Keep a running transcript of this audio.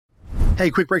Hey,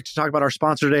 quick break to talk about our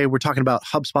sponsor today. We're talking about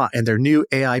HubSpot and their new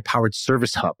AI-powered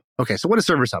Service Hub. Okay, so what is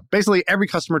Service Hub? Basically, every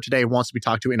customer today wants to be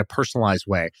talked to in a personalized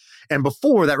way. And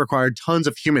before, that required tons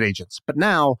of human agents. But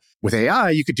now, with AI,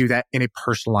 you could do that in a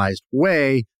personalized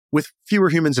way with fewer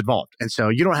humans involved. And so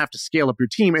you don't have to scale up your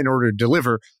team in order to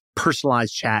deliver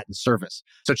personalized chat and service.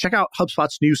 So check out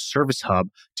HubSpot's new Service Hub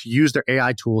to use their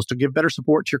AI tools to give better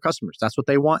support to your customers. That's what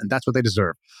they want and that's what they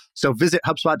deserve. So visit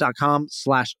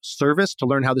HubSpot.com/service to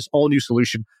learn how this all new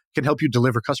solution can help you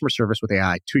deliver customer service with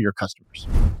AI to your customers.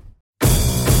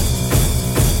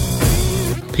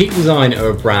 Peak Design are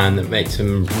a brand that makes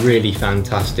some really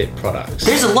fantastic products.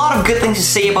 There's a lot of good things to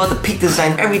say about the Peak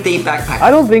Design everyday backpack.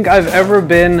 I don't think I've ever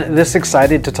been this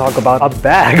excited to talk about a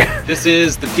bag. This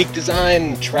is the Peak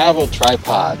Design travel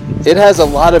tripod. It has a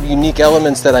lot of unique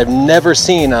elements that I've never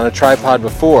seen on a tripod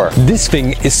before. This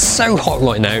thing is so hot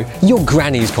right now, your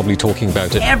granny's probably talking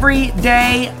about it.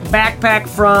 Everyday backpack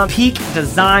from Peak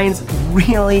Design's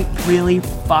really, really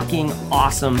fucking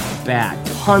awesome bag.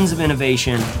 Tons of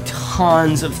innovation,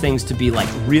 tons of things to be like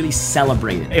really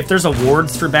celebrated. If there's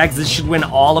awards for bags, this should win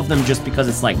all of them just because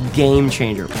it's like game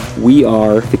changer. We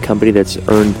are the company that's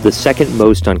earned the second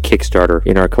most on Kickstarter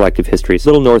in our collective history. It's a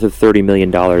little north of $30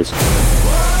 million.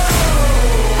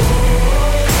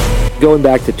 Going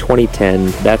back to 2010,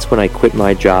 that's when I quit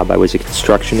my job. I was a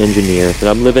construction engineer, and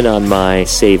I'm living on my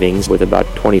savings with about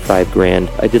 25 grand.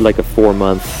 I did like a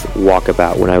 4-month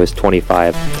walkabout when I was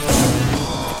 25.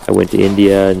 I went to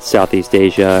India and Southeast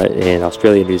Asia and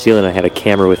Australia and New Zealand. I had a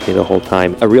camera with me the whole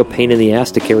time. A real pain in the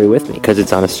ass to carry with me because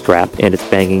it's on a strap and it's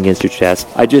banging against your chest.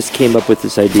 I just came up with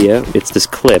this idea. It's this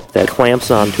clip that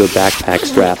clamps onto a backpack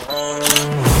strap.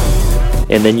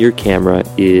 And then your camera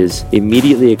is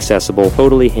immediately accessible,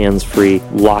 totally hands-free,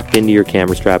 locked into your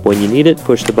camera strap. When you need it,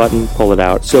 push the button, pull it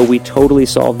out. So we totally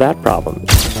solved that problem.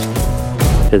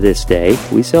 To this day,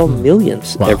 we sell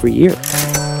millions every year.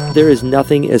 There is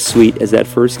nothing as sweet as that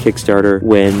first Kickstarter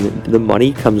when the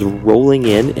money comes rolling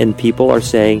in and people are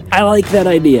saying, I like that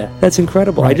idea. That's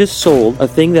incredible. Right. I just sold a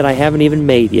thing that I haven't even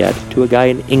made yet to a guy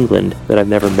in England that I've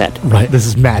never met. Right, this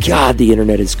is magic. God, the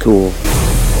internet is cool.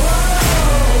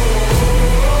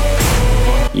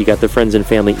 You got the friends and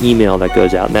family email that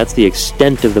goes out, and that's the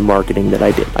extent of the marketing that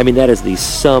I did. I mean, that is the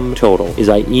sum total, is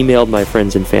I emailed my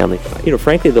friends and family. You know,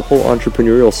 frankly, the whole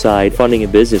entrepreneurial side, funding a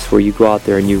business where you go out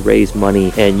there and you raise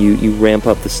money and you ramp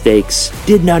up the stakes,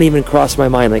 did not even cross my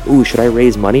mind, like, ooh, should I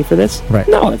raise money for this? Right.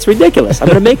 No, it's ridiculous. I'm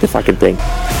going to make the fucking thing.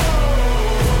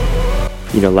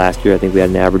 You know, last year I think we had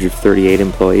an average of 38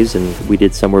 employees, and we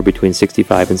did somewhere between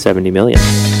 65 and 70 million.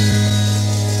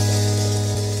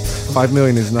 $5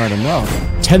 million is not enough.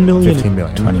 $10 million. $15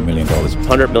 million. $20 million.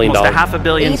 $100 million. Almost $500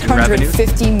 million in revenue.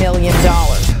 $850 million.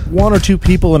 One or two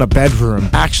people in a bedroom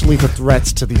actually put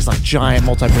threats to these like giant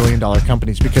multi-billion-dollar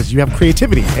companies because you have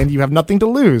creativity and you have nothing to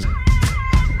lose.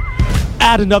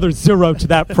 Add another zero to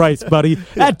that price, buddy.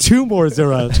 Add 2 more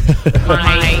zeros.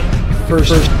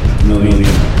 First million.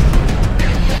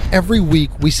 Every week,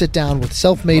 we sit down with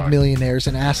self-made millionaires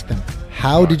and ask them,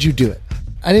 how did you do it?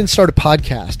 I didn't start a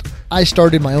podcast. I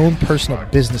started my own personal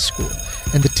business school.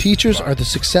 And the teachers are the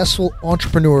successful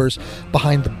entrepreneurs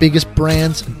behind the biggest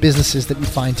brands and businesses that you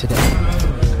find today.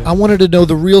 I wanted to know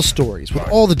the real stories with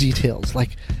all the details,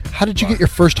 like how did you get your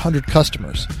first 100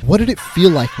 customers? What did it feel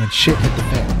like when shit hit the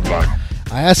fan?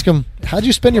 I asked them, how'd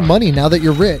you spend your money now that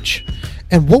you're rich?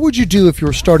 And what would you do if you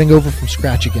were starting over from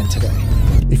scratch again today?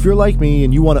 If you're like me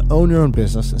and you want to own your own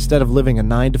business instead of living a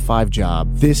 9-to-5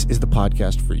 job, this is the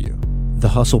podcast for you. The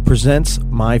Hustle presents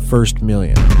My First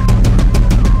Million.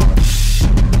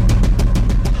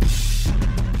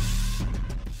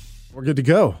 We're good to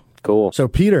go. Cool. So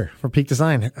Peter from Peak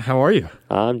Design, how are you?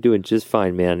 I'm doing just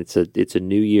fine, man. It's a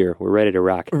new year. We're ready to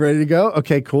rock. Ready to go?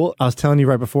 Okay, cool. I was telling you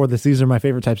right before this, these are my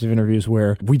favorite types of interviews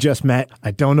where we just met. I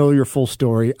don't know your full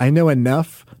story. I know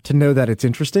enough to know that it's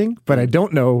interesting, but I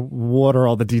don't know what are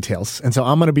all the details. And so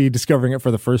I'm going to be discovering it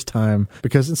for the first time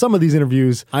because in some of these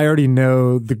interviews, I already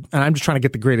know and I'm just trying to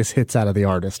get the greatest hits out of the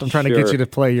artist. I'm trying to get you to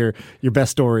play your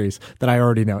best stories that I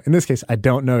already know. In this case, I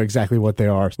don't know exactly what they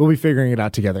are. We'll be figuring it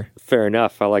out together. Fair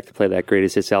enough. I like to play that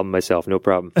greatest hits album myself. No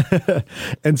problem.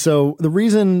 And so the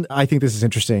reason I think this is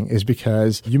interesting is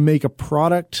because you make a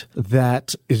product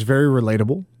that is very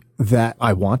relatable, that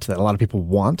I want, that a lot of people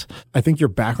want. I think your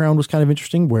background was kind of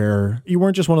interesting where you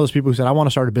weren't just one of those people who said, I want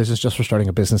to start a business just for starting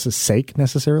a business's sake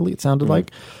necessarily, it sounded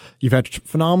like. You've had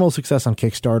phenomenal success on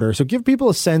Kickstarter. So give people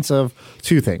a sense of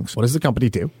two things. What does the company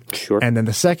do? Sure. And then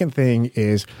the second thing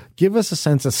is give us a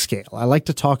sense of scale. I like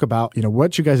to talk about,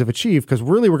 what you guys have achieved, because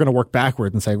really we're going to work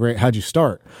backward and say, great, how'd you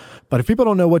start? But if people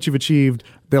don't know what you've achieved,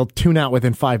 they'll tune out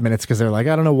within 5 minutes because they're like,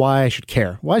 I don't know why I should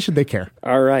care. Why should they care?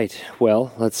 All right.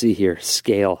 Well, let's see here.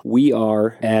 Scale. We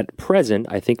are at present,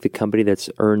 I think, the company that's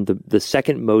earned the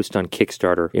second most on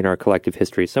Kickstarter in our collective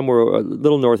history. Somewhere a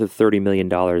little north of $30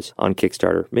 million on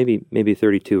Kickstarter, maybe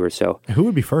 32 or so. Who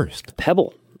would be first?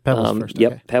 Pebble. Pebble was first.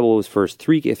 Yep, Okay. Pebble was first.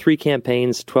 Three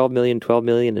campaigns, $12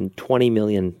 million, and $20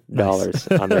 million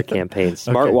on their campaigns.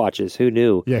 Smartwatches, who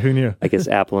knew? Yeah, who knew? I guess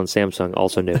Apple and Samsung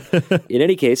also knew. In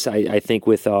any case, I think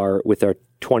with our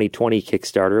 2020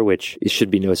 Kickstarter, which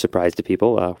should be no surprise to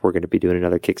people, we're going to be doing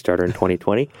another Kickstarter in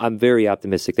 2020. I'm very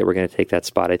optimistic that we're going to take that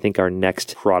spot. I think our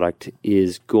next product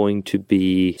is going to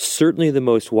be certainly the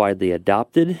most widely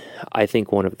adopted. I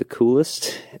think one of the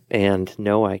coolest. And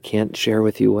no, I can't share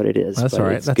with you what it is. That's but all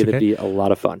right. It's going to be a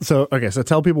lot of fun. So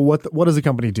tell people what does the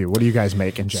company do? What do you guys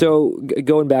make in general? So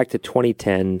going back to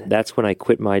 2010, that's when I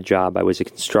quit my job. I was a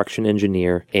construction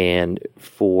engineer, and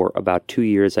for about 2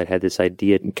 years, I'd had this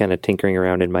idea kind of tinkering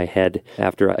around in my head.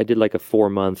 After I did like a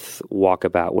 4-month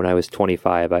walkabout when I was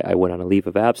 25, I went on a leave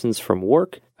of absence from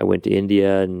work. I went to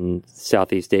India and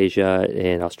Southeast Asia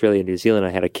and Australia and New Zealand. I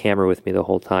had a camera with me the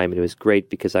whole time, and it was great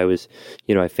because I was,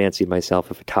 I fancied myself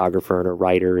a photographer and a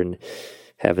writer and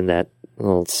having that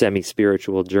little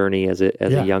semi-spiritual journey as a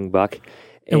young buck.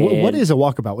 And what is a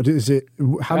walkabout? What is it?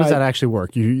 How does that actually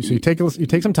work? You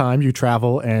take some time, you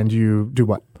travel, and you do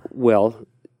what? Well,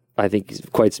 I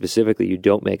think quite specifically, you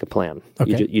don't make a plan.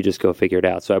 Okay. You just go figure it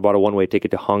out. So I bought a one-way ticket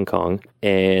to Hong Kong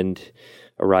and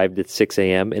arrived at 6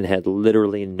 a.m. and had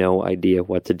literally no idea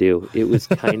what to do. It was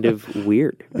kind of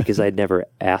weird because I'd never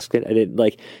asked it. I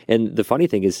didn't and the funny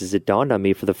thing is it dawned on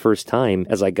me for the first time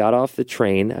as I got off the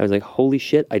train. I was like, holy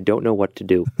shit, I don't know what to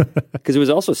do. Because it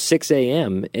was also 6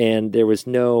 a.m. and there was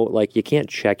no, you can't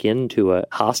check into a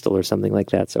hostel or something like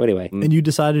that. So anyway. And you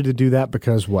decided to do that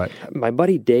because what? My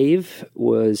buddy Dave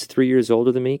was 3 years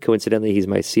older than me. Coincidentally, he's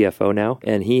my CFO now.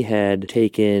 And he had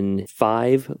taken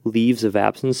 5 leaves of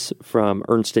absence from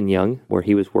Ernst & Young, where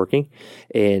he was working,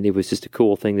 and it was just a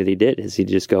cool thing that he did, is he'd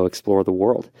just go explore the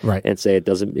world, right? And say,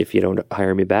 if you don't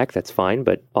hire me back, that's fine,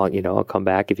 but I'll come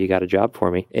back if you got a job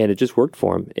for me. And it just worked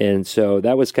for him. And so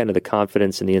that was kind of the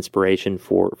confidence and the inspiration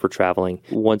for traveling.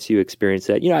 Once you experience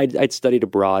that, I'd studied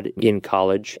abroad in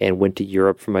college and went to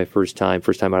Europe for my first time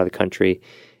out of the country.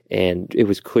 And it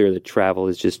was clear that travel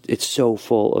is it's so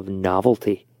full of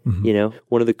novelty. Mm-hmm.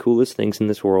 One of the coolest things in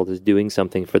this world is doing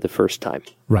something for the first time.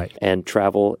 Right. And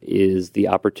travel is the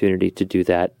opportunity to do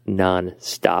that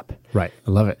non-stop. Right.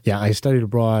 I love it. Yeah, I studied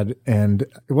abroad, and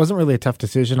it wasn't really a tough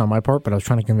decision on my part, but I was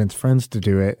trying to convince friends to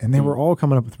do it, and they were all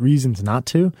coming up with reasons not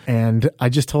to. And I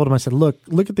just told them, I said, look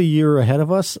at the year ahead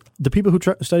of us. The people who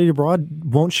studied abroad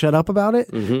won't shut up about it,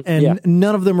 and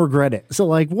none of them regret it. So,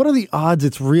 what are the odds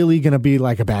it's really going to be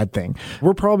a bad thing?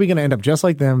 We're probably going to end up just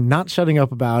like them, not shutting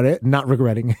up about it, not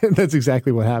regretting it. That's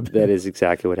exactly what happened. That is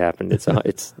exactly what happened.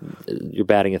 It's you're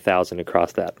batting 1,000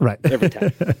 across that. Right. Every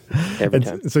time. Every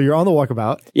time. So you're on the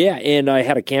walkabout. Yeah, and I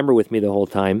had a camera with me the whole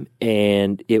time,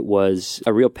 and it was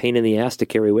a real pain in the ass to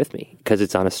carry with me because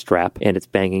it's on a strap and it's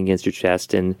banging against your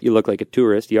chest, and you look like a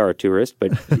tourist. You are a tourist,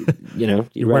 but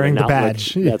you're wearing the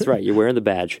badge. That's right. You're wearing the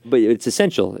badge. But it's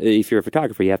essential. If you're a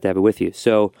photographer, you have to have it with you.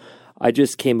 So I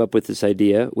just came up with this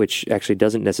idea, which actually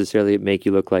doesn't necessarily make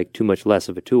you look like too much less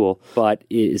of a tool, but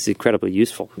is incredibly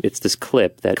useful. It's this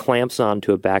clip that clamps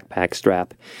onto a backpack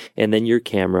strap, and then your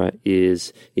camera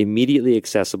is immediately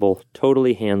accessible,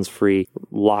 totally hands-free,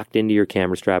 locked into your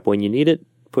camera strap. When you need it,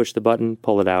 push the button,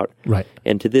 pull it out. Right.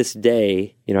 And to this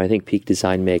day, I think Peak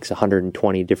Design makes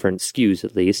 120 different SKUs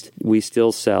at least. We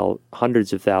still sell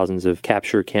hundreds of thousands of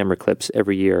capture camera clips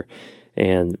every year.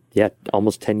 And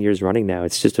almost 10 years running now.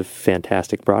 It's just a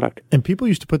fantastic product. And people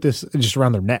used to put this just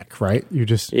around their neck, right? You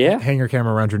just hang your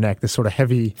camera around your neck, this sort of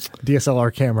heavy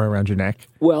DSLR camera around your neck.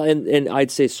 Well, and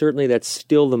I'd say certainly that's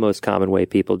still the most common way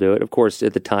people do it. Of course,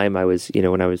 at the time I was,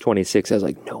 when I was 26, I was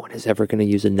like, no one is ever going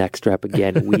to use a neck strap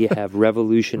again. We have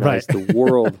revolutionized the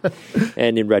world.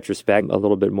 And in retrospect, a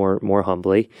little bit more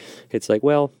humbly, it's like,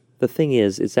 well, the thing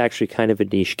is, it's actually kind of a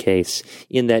niche case.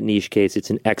 In that niche case, it's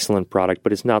an excellent product,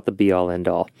 but it's not the be-all,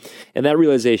 end-all. And that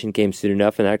realization came soon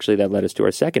enough, and actually that led us to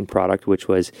our second product, which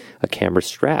was a camera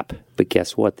strap. But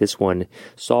guess what? This one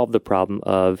solved the problem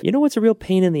of, you know what's a real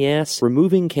pain in the ass?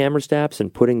 Removing camera straps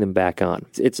and putting them back on.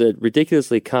 It's a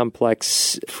ridiculously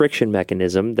complex friction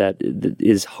mechanism that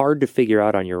is hard to figure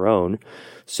out on your own.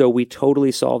 So we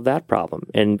totally solved that problem.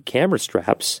 And camera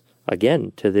straps,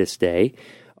 again, to this day,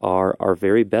 are our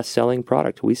very best-selling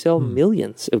product. We sell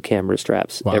millions of camera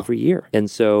straps every year. And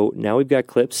so now we've got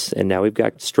clips, and now we've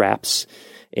got straps,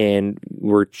 and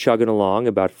we're chugging along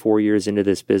about 4 years into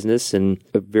this business, and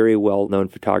a very well-known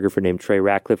photographer named Trey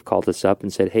Ratcliffe called us up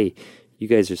and said, hey, you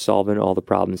guys are solving all the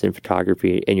problems in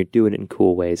photography, and you're doing it in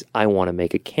cool ways. I want to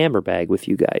make a camera bag with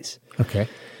you guys. Okay.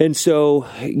 And so,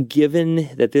 given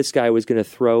that this guy was going to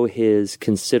throw his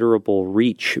considerable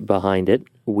reach behind it,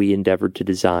 we endeavored to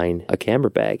design a camera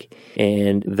bag.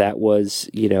 And that was,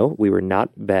 we were not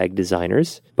bag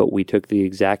designers, but we took the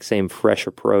exact same fresh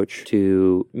approach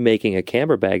to making a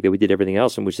camera bag that we did everything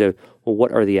else. And we said, well,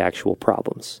 what are the actual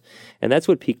problems? And that's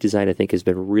what Peak Design, I think, has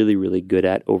been really, really good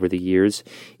at over the years,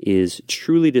 is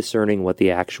truly discerning what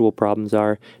the actual problems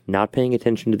are, not paying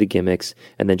attention to the gimmicks,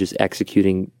 and then just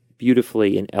executing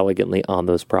beautifully and elegantly on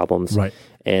those problems. Right.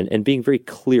 And being very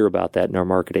clear about that in our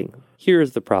marketing.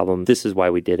 Here's the problem. This is why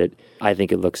we did it. I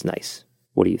think it looks nice.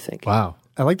 What do you think? Wow.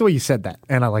 I like the way you said that,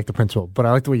 and I like the principle, but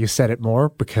I like the way you said it more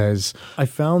because I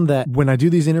found that when I do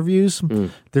these interviews,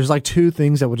 there's like two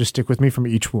things that will just stick with me from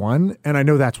each one, and I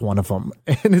know that's one of them.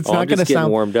 And it's not going to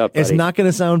sound warmed up, buddy. It's not going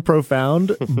to sound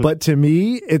profound, but to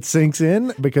me, it sinks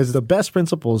in because the best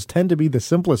principles tend to be the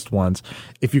simplest ones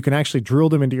if you can actually drill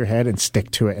them into your head and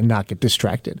stick to it and not get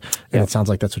distracted. And it sounds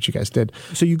like that's what you guys did.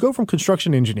 So you go from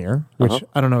construction engineer, which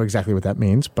I don't know exactly what that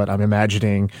means, but I'm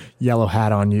imagining yellow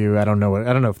hat on you. I don't know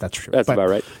if that's true. That's about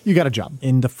right. You got a job.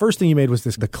 And the first thing you made was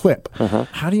the clip.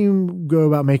 How do you go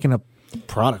about making a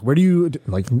product? Where do you,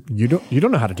 you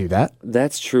don't know how to do that.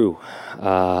 That's true.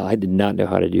 I did not know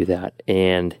how to do that.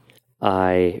 And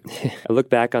I look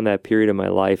back on that period of my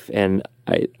life, and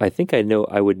I think I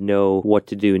would know what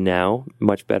to do now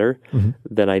much better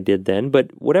than I did then. But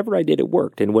whatever I did, it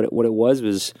worked. And what it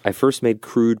was I first made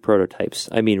crude prototypes.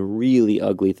 I mean, really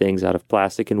ugly things out of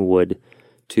plastic and wood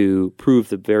to prove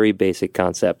the very basic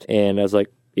concept. And I was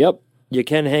like, yep, you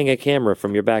can hang a camera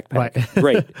from your backpack. Right.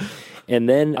 Great. And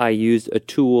then I used a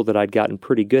tool that I'd gotten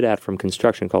pretty good at from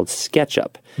construction called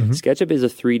SketchUp. SketchUp is a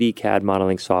 3D CAD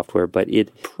modeling software, but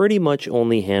it pretty much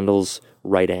only handles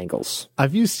right angles.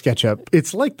 I've used SketchUp.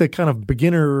 It's like the kind of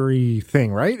beginner-y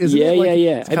thing, right? Isn't yeah.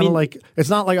 It's kind of like, it's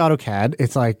not like AutoCAD.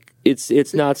 It's like... It's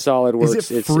not SolidWorks.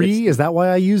 Is it free? Is that why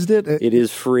I used it? It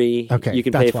is free. Okay, you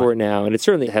can pay for it now, and it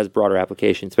certainly has broader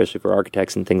application, especially for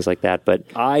architects and things like that. But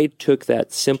I took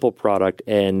that simple product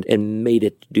and made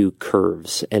it do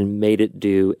curves and made it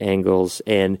do angles,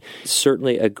 and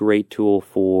certainly a great tool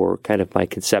for kind of my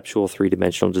conceptual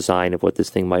three-dimensional design of what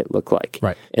this thing might look like.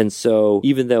 Right. And so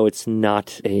even though it's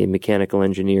not a mechanical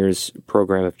engineer's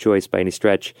program of choice by any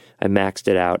stretch, I maxed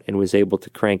it out and was able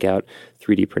to crank out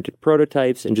 3D printed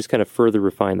prototypes and just kind of further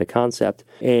refine the concept.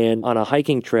 And on a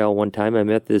hiking trail one time, I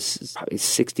met this probably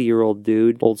 60-year-old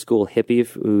dude, old school hippie,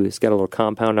 who's got a little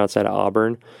compound outside of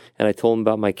Auburn. And I told him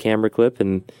about my camera clip,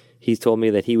 and he told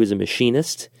me that he was a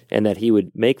machinist and that he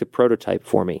would make the prototype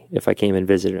for me if I came and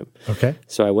visited him. Okay.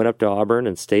 So I went up to Auburn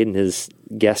and stayed in his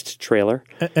guest trailer.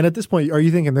 And at this point, are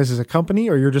you thinking this is a company,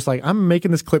 or you're just like, I'm making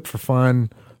this clip for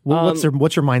fun? What's your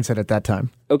mindset at that time?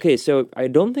 Okay, so I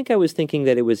don't think I was thinking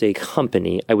that it was a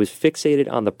company. I was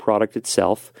fixated on the product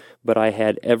itself, but I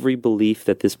had every belief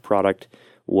that this product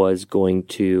was going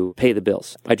to pay the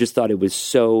bills. I just thought it was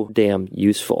so damn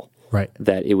useful. Right.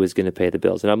 That it was going to pay the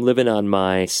bills. And I'm living on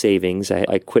my savings.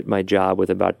 I quit my job with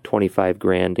about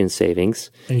 $25,000 in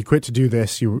savings. And you quit to do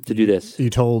this. You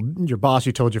told your boss,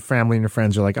 you told your family and your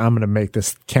friends, you're like, I'm going to make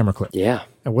this camera clip. Yeah.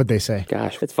 And what'd they say?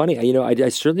 Gosh, it's funny. I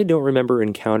certainly don't remember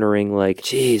encountering like,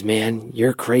 geez, man,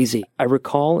 you're crazy. I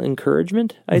recall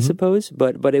encouragement, I suppose,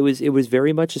 but it was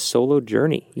very much a solo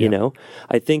journey, you know?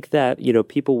 I think that,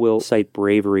 people will cite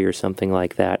bravery or something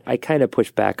like that. I kind of push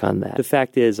back on that. The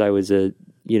fact is I was a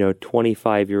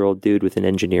 25-year-old dude with an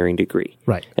engineering degree.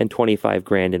 Right. And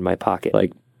 $25,000 in my pocket.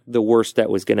 Like, the worst that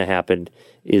was going to happen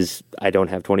is I don't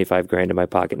have $25,000 in my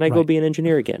pocket and I go be an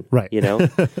engineer again. Right.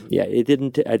 Yeah, it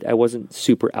didn't, I wasn't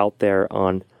super out there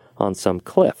on some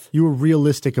cliff. You were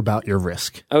realistic about your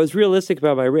risk. I was realistic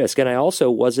about my risk. And I also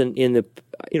wasn't in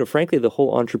the, frankly, the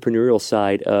whole entrepreneurial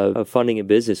side of funding a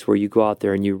business where you go out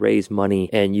there and you raise money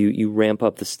and you ramp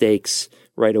up the stakes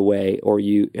right away, or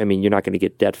you're not going to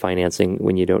get debt financing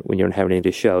when you don't have anything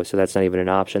to show. So that's not even an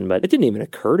option. But it didn't even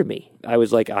occur to me. I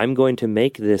was like, I'm going to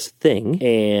make this thing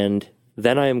and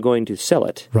then I am going to sell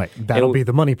it. Right. That'll be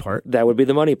the money part. That would be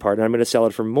the money part. And I'm going to sell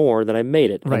it for more than I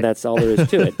made it. Right. And that's all there is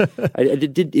to it.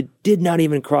 It did not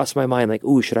even cross my mind like,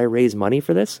 ooh, should I raise money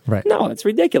for this? Right. No, it's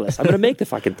ridiculous. I'm going to make the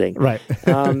fucking thing. Right.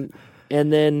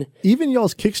 And then even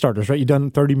y'all's Kickstarters, right? You've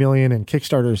done 30 million in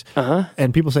Kickstarters,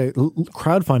 and people say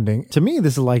crowdfunding. To me,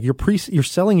 this is like you're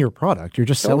selling your product. You're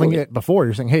just selling it before.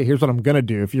 You're saying, hey, here's what I'm going to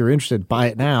do. If you're interested, buy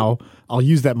it now. I'll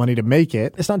use that money to make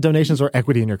it. It's not donations or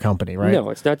equity in your company, right? No,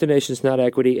 it's not donations, not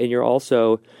equity. And you're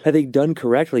also, I think, done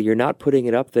correctly. You're not putting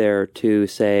it up there to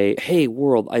say, hey,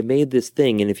 world, I made this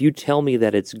thing. And if you tell me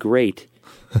that it's great,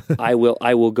 I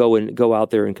will go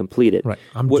out there and complete it. Right.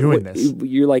 I'm doing this.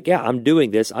 You're like, yeah, I'm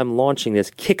doing this. I'm launching this.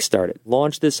 Kickstart it.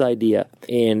 Launch this idea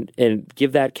and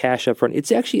give that cash up front. It's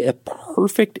actually a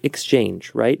perfect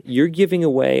exchange, right? You're giving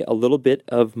away a little bit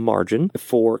of margin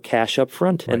for cash up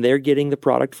front, and they're getting the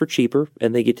product for cheaper,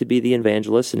 and they get to be the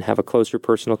evangelist and have a closer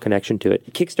personal connection to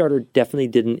it. Kickstarter definitely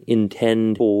didn't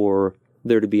intend for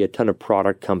there to be a ton of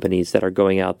product companies that are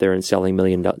going out there and selling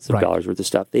millions of dollars worth of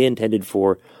stuff. They intended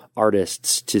for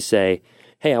artists to say,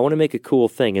 hey, I want to make a cool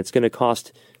thing. It's going to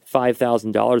cost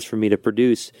 $5,000 for me to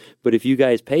produce, but if you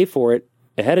guys pay for it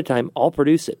ahead of time, I'll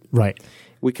produce it. Right.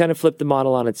 We kind of flipped the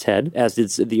model on its head, as did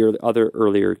the other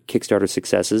earlier Kickstarter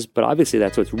successes, but obviously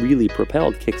that's what's really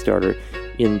propelled Kickstarter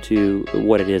into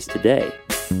what it is today.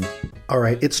 All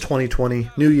right, it's 2020,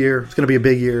 new year. It's going to be a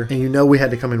big year, and we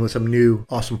had to come in with some new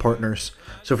awesome partners.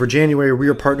 So for January, we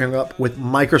are partnering up with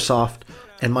Microsoft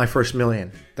and My First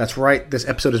Million. That's right, this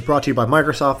episode is brought to you by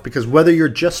Microsoft, because whether you're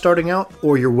just starting out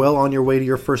or you're well on your way to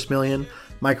your first million,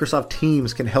 Microsoft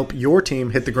Teams can help your team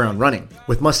hit the ground running.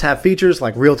 With must-have features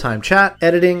like real-time chat,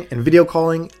 editing, and video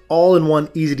calling, all in one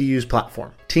easy-to-use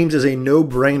platform. Teams is a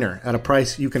no-brainer at a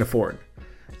price you can afford.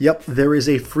 Yep, there is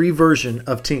a free version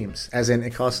of Teams, as in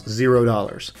it costs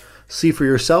 $0. See for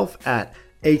yourself at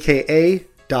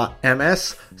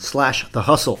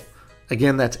aka.ms/thehustle.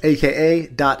 Again, that's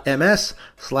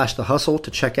aka.ms/thehustle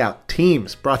to check out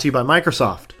Teams, brought to you by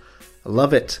Microsoft. I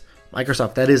love it.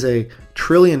 Microsoft, that is a $1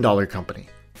 trillion company,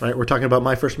 right? We're talking about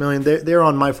My First Million. They're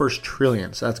on My First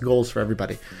Trillion, so that's goals for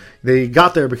everybody. They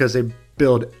got there because they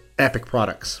build epic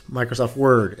products. Microsoft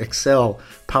Word, Excel,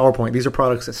 PowerPoint. These are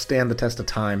products that stand the test of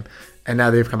time, and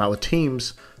now they've come out with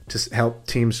Teams to help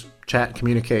teams chat,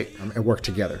 communicate, and work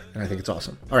together, and I think it's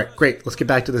awesome. All right, great. Let's get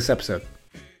back to this episode.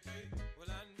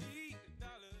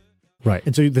 Right.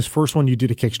 And so this first one you did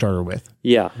a Kickstarter with.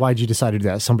 Yeah. Why did you decide to do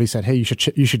that? Somebody said, hey, you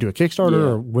should do a Kickstarter,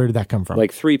 or where did that come from?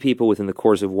 Like 3 people within the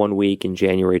course of 1 week in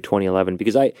January 2011,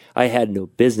 because I had no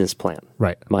business plan,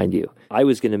 right? Mind you. I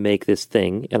was going to make this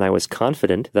thing, and I was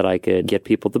confident that I could get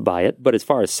people to buy it. But as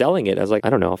far as selling it, I was like, I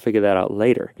don't know, I'll figure that out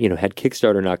later. Had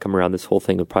Kickstarter not come around, this whole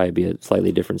thing would probably be a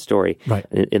slightly different story, right?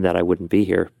 In that I wouldn't be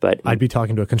here. But I'd be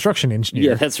talking to a construction engineer.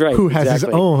 Yeah, that's right. Who has his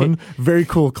own very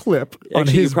cool clip on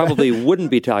Actually, his you probably wouldn't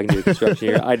be talking to a construction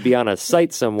engineer. I'd be on a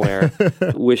site somewhere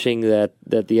wishing that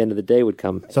the end of the day would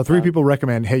come. So 3 people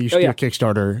recommend, hey, you should do a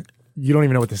Kickstarter. You don't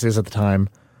even know what this is at the time.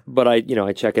 But I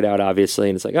check it out, obviously,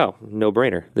 and it's like, oh, no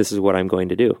brainer. This is what I'm going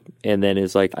to do. And then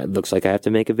it's like, it looks like I have to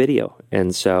make a video.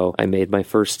 And so I made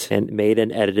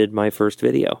and edited my first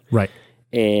video. Right.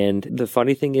 And the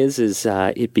funny thing is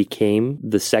it became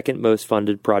the second most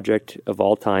funded project of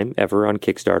all time ever on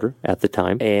Kickstarter at the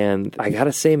time. And I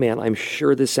gotta say, man, I'm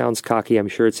sure this sounds cocky. I'm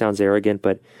sure it sounds arrogant,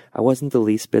 but I wasn't the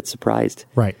least bit surprised.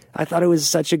 Right. I thought it was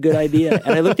such a good idea.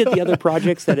 And I looked at the other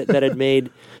projects that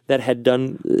had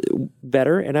done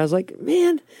better, and I was like,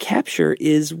 man, Capture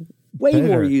is way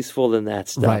more useful than that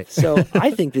stuff. Right. So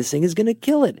I think this thing is going to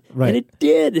kill it. Right. And it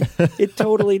did. It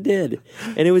totally did.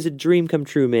 And it was a dream come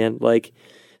true, man. Like,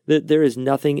 there is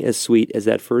nothing as sweet as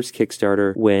that first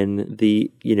Kickstarter when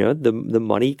the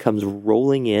money comes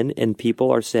rolling in and people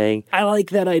are saying, I like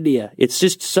that idea. It's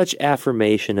just such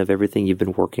affirmation of everything you've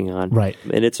been working on. Right.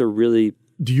 And it's a really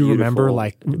Do you remember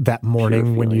like that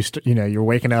morning when you're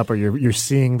waking up or you're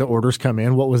seeing the orders come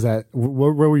in? What was that?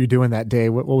 Where were you doing that day?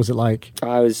 What was it like?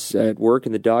 I was at work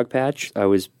in the dog patch. I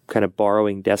was kind of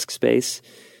borrowing desk space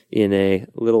in a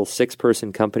little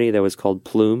 6-person company that was called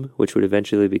Plume, which would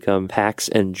eventually become Pax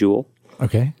and Jewel.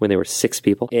 Okay. When there were 6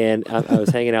 people. And I was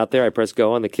hanging out there. I pressed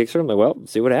go on the Kickstarter. I'm like, well,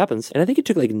 see what happens. And I think it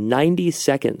took like 90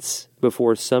 seconds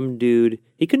before some dude,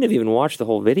 he couldn't have even watched the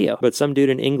whole video, but some dude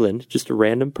in England, just a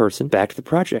random person, backed the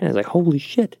project. And I was like, holy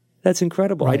shit. That's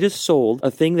incredible. Right. I just sold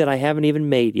a thing that I haven't even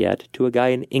made yet to a guy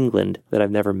in England that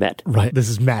I've never met. Right. This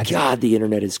is magic. God, the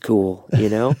internet is cool, you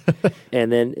know?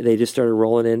 And then they just started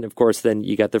rolling in. Of course, then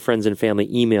you got the friends and family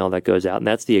email that goes out, and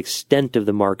that's the extent of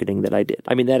the marketing that I did.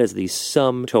 I mean, that is the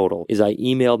sum total, is I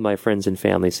emailed my friends and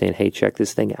family saying, hey, check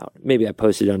this thing out. Maybe I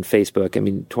posted it on Facebook. I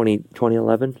mean,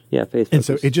 2011? Yeah, Facebook. And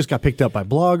so it just got picked up by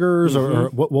bloggers, or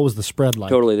what was the spread like?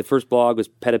 Totally. The first blog was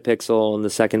Petapixel, and the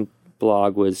second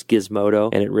blog was Gizmodo,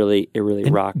 and it really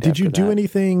rocked. Did you after do that.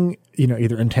 anything,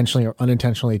 either intentionally or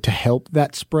unintentionally to help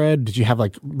that spread? Did you have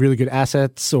like really good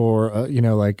assets, or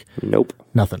Nope.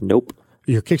 Nothing? Nope.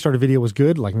 Your Kickstarter video was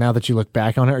good. Like now that you look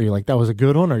back on it, are you like that was a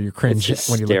good one, or you cringe It's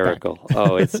when you look back? hysterical.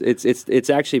 Oh, it's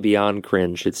actually beyond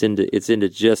cringe. It's into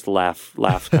just laugh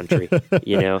country.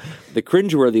 The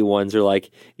cringeworthy ones are like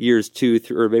years 2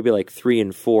 or maybe like 3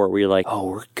 and 4, where you're like,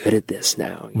 oh, we're good at this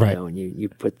now, right? And you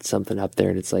put something up there,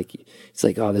 and it's like,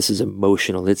 oh, this is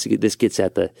emotional. This gets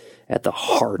at the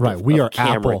heart. Right, of, we of are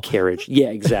camera Apple. carriage. Yeah,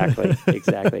 exactly,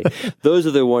 exactly. Those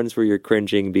are the ones where you're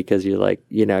cringing because you're like,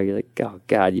 oh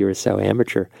God, you were so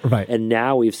amateur. Right. And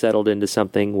now we've settled into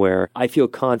something where I feel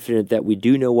confident that we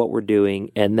do know what we're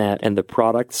doing, and the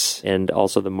products and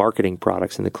also the marketing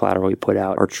products and the collateral we put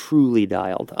out are truly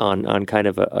dialed on kind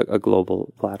of a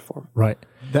global platform. Right.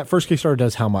 That first Kickstarter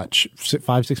does how much?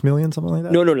 5-6 million, something like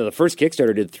that? No. The first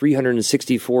Kickstarter did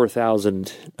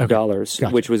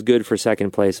 $364,000, which was good for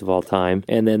second place of all time.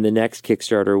 And then the next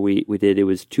Kickstarter we did, it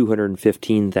was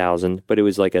 $215,000, but it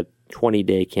was like a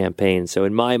 20-day campaign. So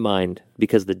in my mind,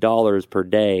 because the dollars per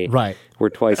day were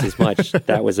twice as much,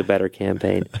 that was a better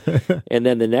campaign. And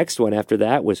then the next one after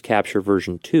that was Capture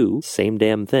version 2, same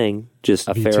damn thing, just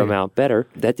a fair amount better.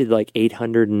 That did like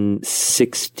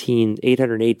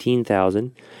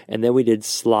 818,000. And then we did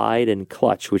Slide and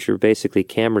Clutch, which are basically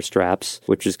camera straps,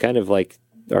 which is kind of like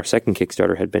our second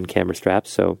Kickstarter had been camera straps.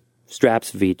 So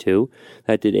Straps V2,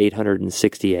 that did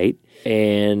 868.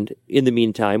 And in the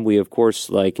meantime, we, of course,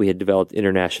 we had developed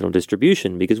international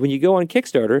distribution, because when you go on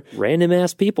Kickstarter, random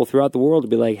ass people throughout the world will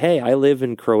be like, hey, I live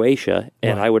in Croatia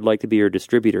and I would like to be your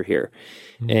distributor here.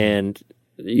 Mm-hmm. And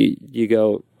you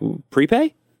go, prepay?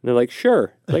 And they're like,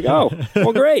 sure. It's like, oh,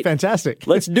 well, great. Fantastic.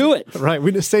 Let's do it. Right.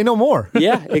 We just say no more.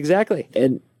 Yeah, exactly.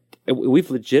 And we've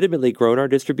legitimately grown our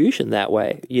distribution that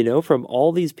way, from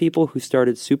all these people who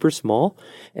started super small,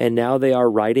 and now they are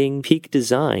writing Peak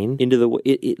Design into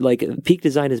Peak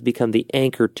Design has become the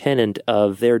anchor tenant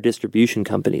of their distribution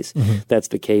companies. Mm-hmm. That's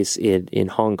the case in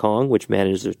Hong Kong, which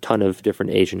manages a ton of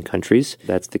different Asian countries.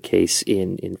 That's the case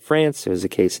in France. There's a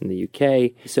case in the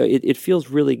UK. So it feels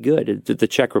really good. The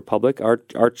Czech Republic,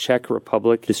 our Czech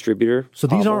Republic distributor. So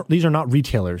these are not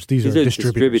retailers. These are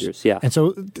distributors. Yeah. And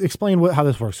so explain how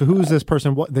this works. So who's this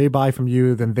person? What they buy from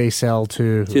you, then they sell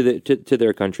to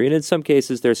their country, and in some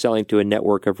cases they're selling to a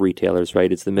network of retailers.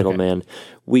 Right, it's the middleman. Okay.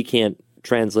 We can't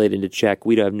translate into Czech.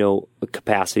 We have no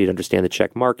capacity to understand the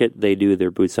Czech market. They do.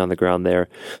 Their boots on the ground there.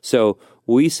 So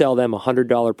we sell them a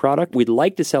 $100 product. We'd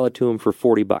like to sell it to them for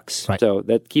 $40. Right. So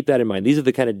keep that in mind. These are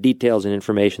the kind of details and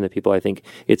information that people, I think,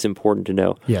 it's important to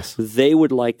know. Yes. They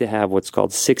would like to have what's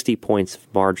called 60 points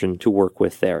of margin to work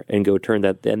with there, and go turn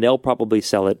that. And they'll probably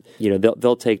sell it.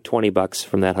 They'll take $20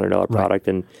 from that $100 product,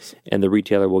 and the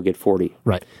retailer will get 40.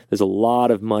 Right. There's a lot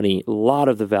of money. A lot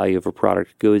of the value of a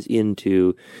product goes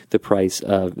into the price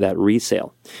of that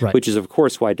resale, which is, of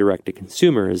course, why direct to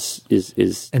consumer is.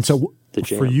 And so.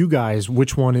 For you guys,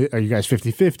 which one are you guys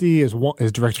 50-50?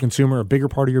 Is direct to consumer a bigger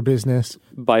part of your business?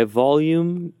 By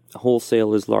volume,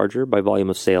 wholesale is larger, by volume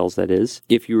of sales, that is.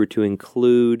 If you were to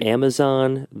include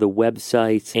Amazon, the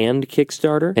website, and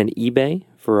Kickstarter and eBay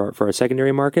for our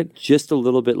secondary market, just a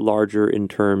little bit larger in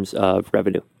terms of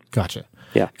revenue. Gotcha.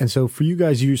 Yeah. And so for you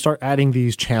guys, you start adding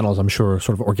these channels, I'm sure,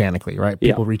 sort of organically, right?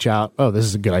 People reach out, oh, this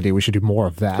is a good idea. We should do more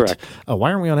of that. Correct. Oh,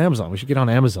 why aren't we on Amazon? We should get on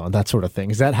Amazon, that sort of thing.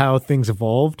 Is that how things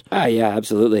evolved? Yeah,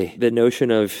 absolutely. The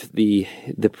notion of the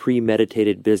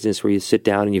premeditated business where you sit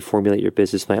down and you formulate your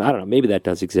business plan, I don't know, maybe that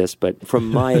does exist. But from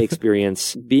my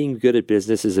experience, being good at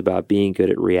business is about being good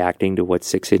at reacting to what's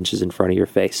 6 inches in front of your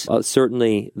face.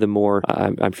 Certainly, the more,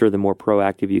 I'm sure the more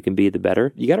proactive you can be, the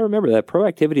better. You got to remember that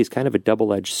proactivity is kind of a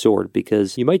double-edged sword, because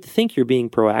you might think you're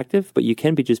being proactive, but you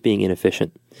can be just being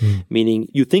inefficient. Meaning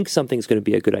you think something's going to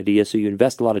be a good idea, so you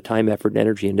invest a lot of time, effort, and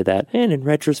energy into that. And in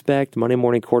retrospect, Monday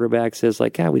Morning Quarterback says we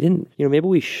didn't, maybe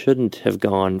we shouldn't have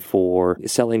gone for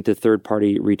selling to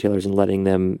third-party retailers and letting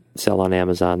them sell on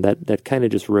Amazon. That kind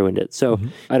of just ruined it. So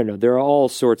I don't know. There are all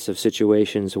sorts of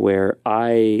situations where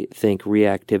I think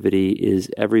reactivity is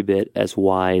every bit as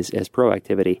wise as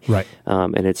proactivity. Right.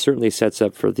 And it certainly sets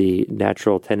up for the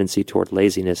natural tendency toward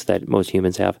laziness that most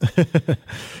humans have.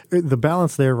 The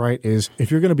balance there, right, is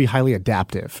if you're going to be highly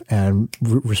adaptive and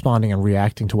responding and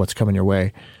reacting to what's coming your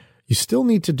way, you still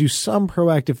need to do some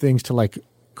proactive things to like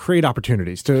create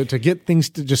opportunities, to get things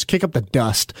to just kick up the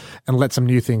dust and let some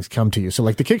new things come to you. So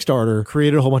like the Kickstarter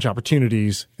created a whole bunch of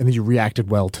opportunities and then you reacted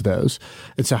well to those.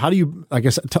 And so how do you, I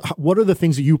guess, what are the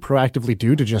things that you proactively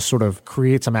do to just sort of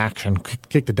create some action,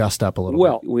 kick the dust up a little bit?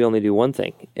 Well, we only do one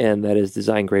thing, and that is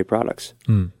design great products.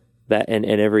 That and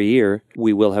every year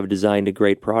we will have designed a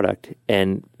great product,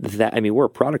 and that, I mean, we're a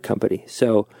product company,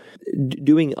 so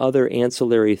doing other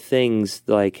ancillary things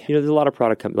like, there's a lot of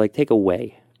product companies, like take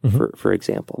Away, for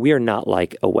example. We are not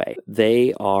like Away.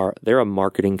 They're a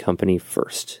marketing company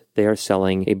first. They are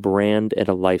selling a brand and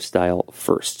a lifestyle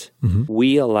first.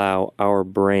 We allow our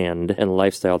brand and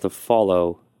lifestyle to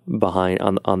follow behind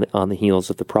on the heels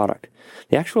of the product.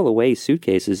 The actual Away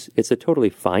suitcase it's a totally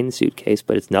fine suitcase,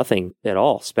 but it's nothing at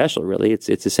all special, really. It's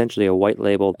essentially a white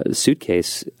labeled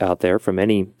suitcase out there from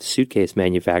any suitcase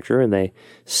manufacturer, and they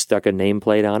stuck a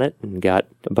nameplate on it and got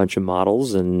a bunch of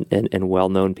models and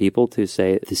well-known people to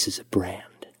say this is a brand.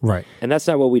 Right. And that's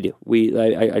not what we do.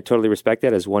 I totally respect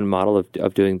that as one model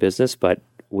of doing business, but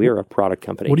we're a product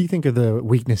company. What do you think of the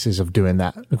weaknesses of doing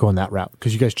that, going that route?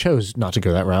 Because you guys chose not to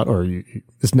go that route, or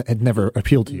it never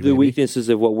appealed to you. The weaknesses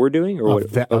of what we're doing, or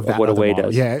of what Away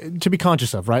does? Yeah, to be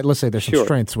conscious of, right? Let's say there's some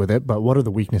strengths with it, but what are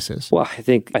the weaknesses? Well, I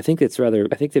think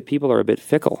that people are a bit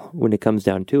fickle when it comes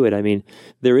down to it. I mean,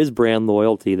 there is brand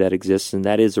loyalty that exists, and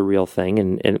that is a real thing,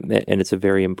 and it's a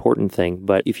very important thing.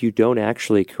 But if you don't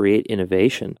actually create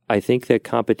innovation, I think that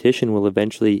competition will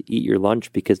eventually eat your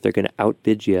lunch because they're going to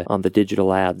outbid you on the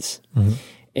digital ads.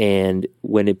 And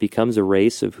when it becomes a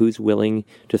race of who's willing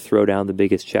to throw down the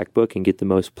biggest checkbook and get the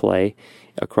most play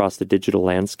across the digital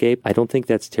landscape, I don't think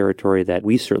that's territory that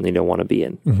we certainly don't want to be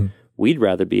in. We'd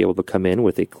rather be able to come in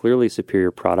with a clearly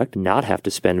superior product, not have to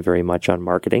spend very much on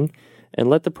marketing, and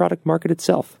let the product market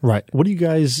itself. Right. What do you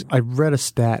guys, I read a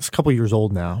stat, it's a couple years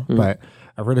old now, but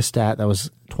I read a stat that was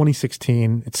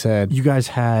 2016. It said you guys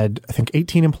had, I think,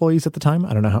 18 employees at the time.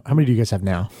 I don't know. How many do you guys have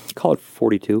now? Call it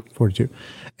 42. 42.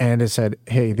 And it said,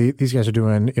 hey, these guys are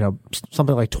doing,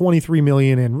 something like 23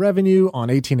 million in revenue on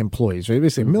 18 employees. Right?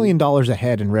 Basically $1 million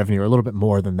ahead in revenue, or a little bit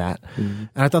more than that. And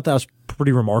I thought that was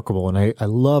pretty remarkable. And I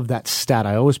love that stat.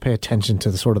 I always pay attention to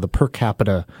the sort of the per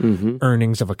capita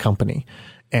earnings of a company.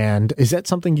 And is that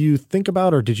something you think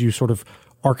about, or did you sort of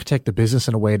architect the business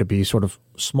in a way to be sort of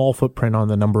small footprint on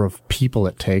the number of people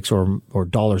it takes or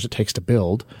dollars it takes to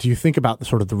build? Do you think about the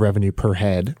sort of the revenue per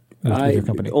head with your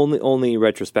company? Only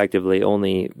retrospectively,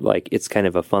 only like it's kind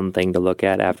of a fun thing to look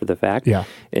at after the fact. Yeah.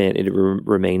 And it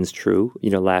remains true.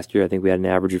 Last year I think we had an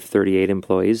average of 38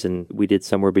 employees, and we did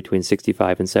somewhere between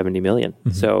 65 and 70 million.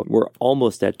 So we're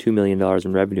almost at $2 million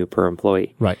in revenue per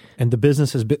employee. Right. And the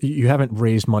business has been, you haven't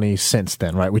raised money since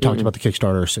then, right? We talked about the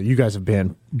Kickstarter, so you guys have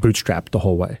been bootstrapped the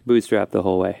whole way. Bootstrapped the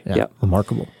whole way. Yeah. Yep.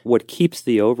 Remarkable. What keeps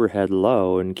the overhead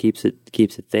low and keeps it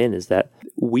thin is that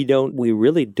we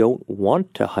really don't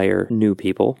want to hire new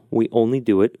people. We only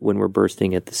do it when we're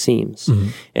bursting at the seams.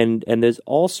 And there's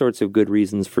all sorts of good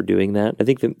reasons for doing that. I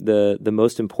think the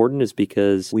most important is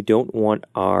because we don't want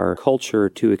our culture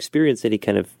to experience any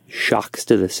kind of shocks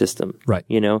to the system. Right.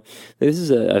 This is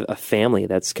a family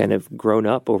that's kind of grown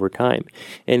up over time.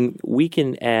 And we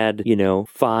can add,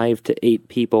 5 to 8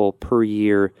 people per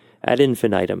year ad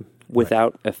infinitum,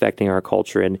 without affecting our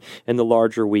culture. And the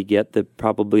larger we get,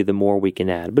 probably the more we can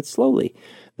add. But slowly,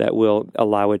 that will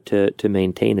allow it to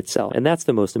maintain itself. And that's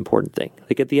the most important thing.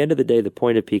 Like at the end of the day, the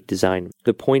point of Peak Design,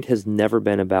 the point has never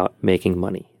been about making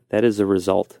money. That is a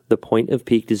result. The point of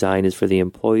Peak Design is for the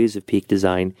employees of Peak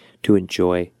Design to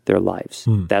enjoy their lives.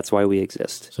 That's why we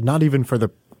exist. So not even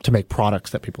to make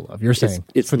products that people love. You're saying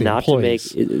it's for the not employees.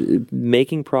 to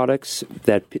making products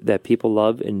that people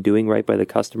love and doing right by the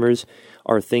customers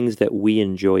are things that we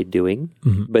enjoy doing,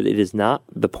 but it is not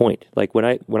the point. Like when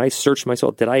I searched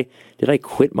myself, did I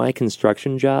quit my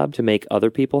construction job to make other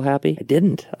people happy? I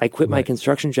didn't. I quit my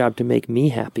construction job to make me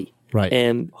happy. Right.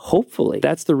 And hopefully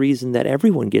that's the reason that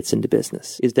everyone gets into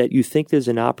business, is that you think there's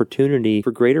an opportunity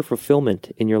for greater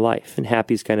fulfillment in your life. And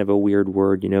happy is kind of a weird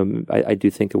word. I do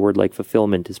think a word like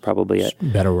fulfillment is probably a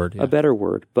better word. Yeah. A better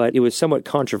word. But it was somewhat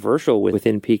controversial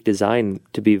within Peak Design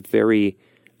to be very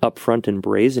upfront and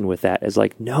brazen with that, as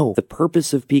like, no, the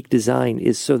purpose of Peak Design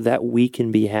is so that we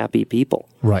can be happy people.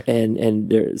 Right.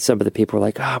 And some of the people were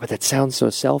like, but that sounds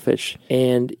so selfish.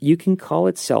 And you can call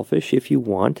it selfish if you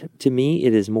want. To me,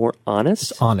 it is more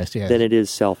honest, yeah, than it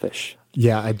is selfish.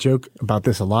 Yeah, I joke about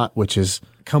this a lot, which is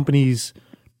companies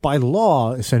by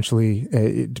law, essentially,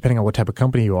 depending on what type of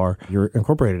company you are, you're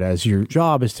incorporated as, your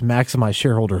job is to maximize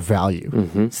shareholder value.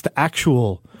 It's the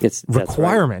actual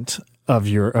requirement of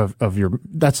your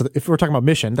that's if we're talking about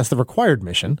mission, that's the required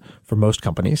mission for most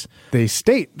companies. They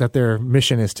state that their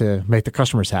mission is to make the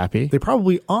customers happy. They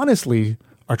probably honestly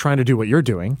are trying to do what you're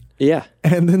doing. Yeah.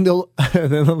 And then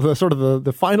the sort of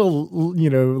the final,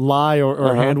 lie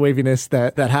or hand waviness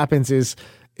that happens is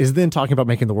then talking about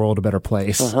making the world a better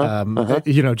place.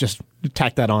 Just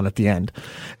tack that on at the end.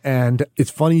 And it's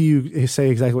funny you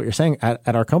say exactly what you're saying.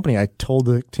 At our company, I told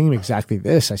the team exactly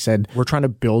this. I said, we're trying to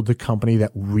build the company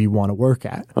that we want to work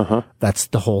at. That's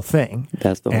the whole thing.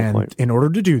 That's the whole point. In order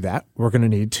to do that, we're going to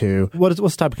need to, what's the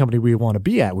type of company we want to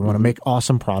be at? We want to make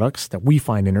awesome products that we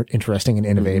find interesting and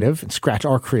innovative and scratch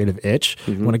our creative itch.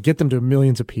 We want to get them to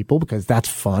millions of people because that's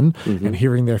fun. And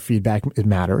hearing their feedback, it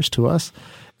matters to us.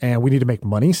 And we need to make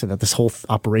money so that this whole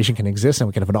operation can exist and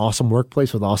we can have an awesome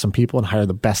workplace with awesome people and hire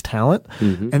the best talent.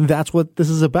 And that's what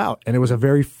this is about. And it was a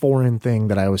very foreign thing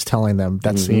that I was telling them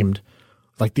that seemed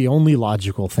like the only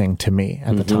logical thing to me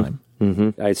at the time.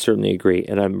 I certainly agree.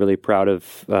 And I'm really proud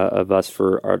of us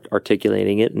for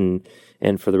articulating it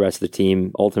and for the rest of the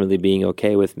team ultimately being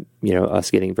okay with,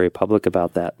 us getting very public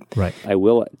about that. Right. I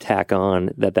will tack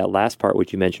on that last part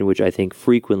which you mentioned, which I think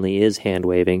frequently is hand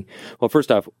waving. Well,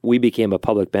 first off, we became a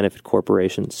public benefit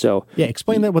corporation. So yeah,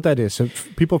 explain what that is. So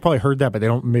people have probably heard that, but they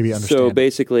don't maybe understand. So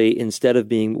basically,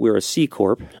 we're a C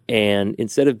Corp, and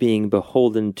instead of being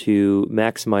beholden to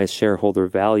maximize shareholder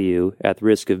value at the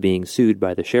risk of being sued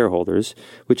by the shareholders,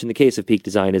 which in the case of Peak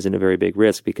Design isn't a very big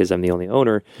risk because I'm the only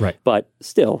owner. Right. But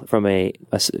still, from a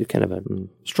kind of a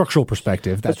structural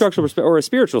perspective, or a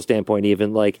spiritual standpoint,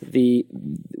 even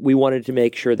we wanted to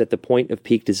make sure that the point of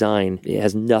Peak Design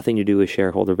has nothing to do with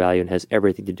shareholder value and has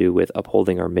everything to do with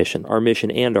upholding our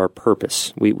mission and our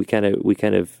purpose. We kind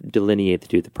of delineate the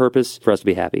two. The purpose for us to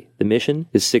be happy. The mission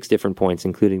is 6 different points,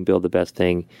 including build the best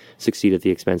thing, succeed at the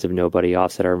expense of nobody,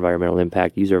 offset our environmental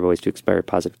impact, use our voice to inspire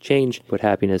positive change, put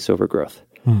happiness over growth.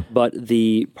 But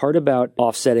the part about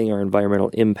offsetting our environmental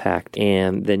impact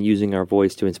and then using our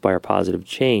voice to inspire positive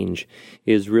change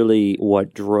is really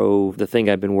what drove the thing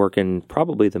I've been working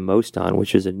probably the most on,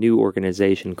 which is a new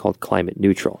organization called Climate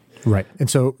Neutral. Right.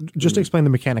 And so just to explain the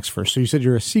mechanics first. So you said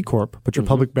you're a C Corp, but you're a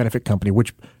public benefit company,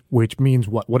 which means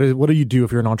what? What do you do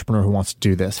if you're an entrepreneur who wants to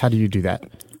do this? How do you do that?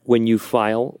 When you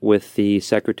file with the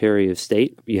Secretary of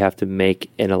State, you have to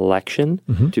make an election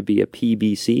to be a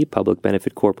PBC, Public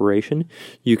Benefit Corporation.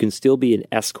 You can still be an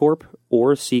S Corp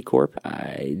or C Corp.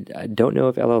 I don't know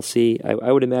if LLC,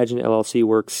 I would imagine LLC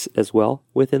works as well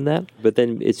within that. But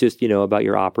then it's just, about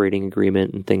your operating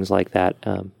agreement and things like that.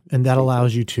 And that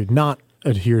allows you to not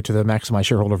adhere to the maximize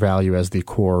shareholder value as the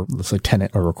core, let's say,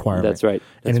 tenet or requirement. That's right.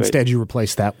 And instead you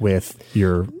replace that with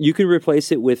your... You can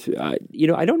replace it with, I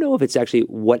don't know if it's actually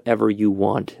whatever you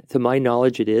want. To my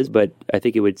knowledge it is, but I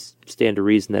think it would stand to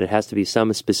reason that it has to be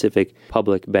some specific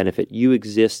public benefit. You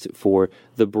exist for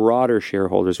the broader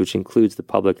shareholders, which includes the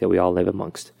public that we all live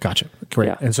amongst. Gotcha. Great.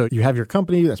 Yeah. And so you have your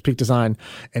company, that's Peak Design,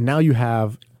 and now you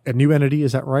have a new entity,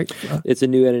 is that right? It's a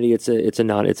new entity. It's a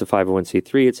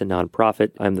 501c3. It's a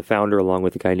nonprofit. I'm the founder, along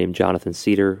with a guy named Jonathan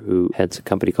Cedar, who heads a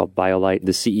company called BioLite.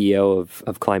 The CEO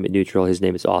of Climate Neutral, his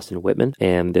name is Austin Whitman,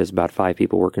 and there's about 5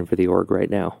 people working for the org right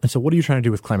now. And so what are you trying to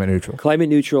do with Climate Neutral? Climate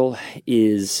Neutral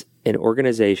is an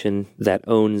organization that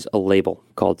owns a label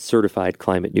called Certified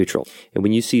Climate Neutral. And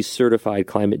when you see Certified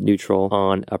Climate Neutral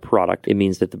on a product, it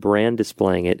means that the brand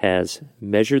displaying it has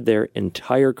measured their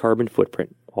entire carbon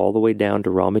footprint all the way down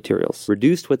to raw materials,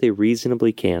 reduced what they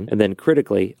reasonably can, and then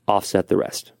critically offset the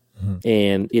rest.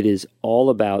 And it is all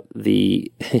about the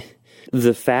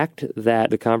fact that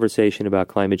the conversation about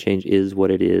climate change is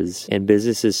what it is, and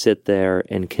businesses sit there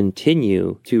and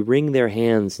continue to wring their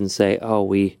hands and say, oh,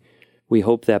 we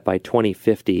hope that by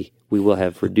 2050 we will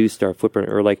have reduced our footprint,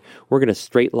 or we're going to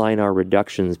straight line our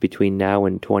reductions between now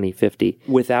and 2050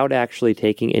 without actually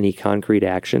taking any concrete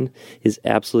action is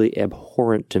absolutely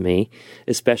abhorrent to me,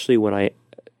 especially when I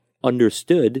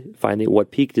understood finally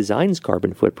what Peak Design's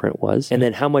carbon footprint was and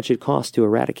then how much it cost to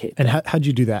eradicate. And how'd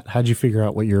you do that? How'd you figure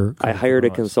out what your... I hired a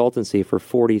consultancy for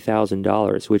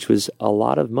 $40,000, which was a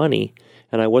lot of money.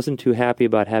 And I wasn't too happy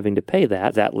about having to pay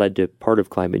that. That led to part of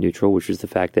Climate Neutral, which is the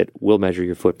fact that we'll measure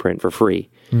your footprint for free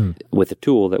with a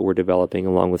tool that we're developing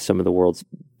along with some of the world's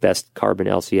best carbon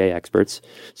LCA experts.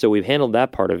 So we've handled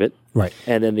that part of it. Right.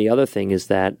 And then the other thing is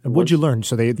that... What'd you learn?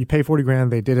 So you pay $40,000,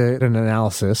 they did an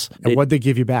analysis. And what'd they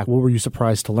give you back? What were you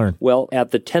surprised to learn? Well,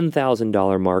 at the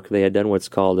 $10,000 mark, they had done what's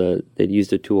called they'd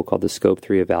used a tool called the Scope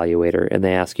 3 Evaluator. And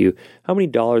they ask you, how many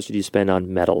dollars did you spend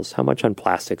on metals? How much on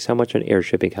plastics? How much on air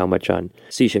shipping? How much on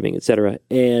sea shipping, et cetera?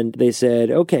 And they said,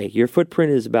 okay, your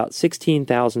footprint is about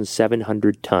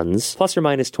 16,700 tons, plus or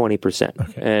minus 20%.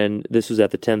 Okay. And this was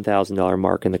at the $10,000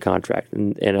 mark in the contract.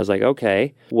 And I was like,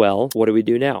 okay, well, what do we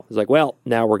do now? I was like, well,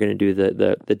 now we're going to do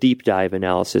the deep dive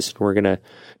analysis. We're going to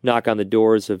knock on the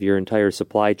doors of your entire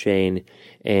supply chain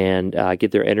and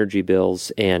get their energy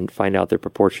bills and find out their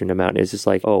proportionate amount. And it's just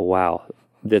like, oh, wow,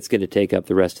 that's going to take up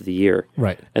the rest of the year.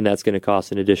 Right. And that's going to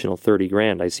cost an additional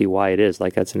 $30,000. I see why it is.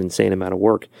 Like, that's an insane amount of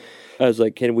work. I was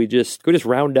like, can we just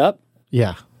round up?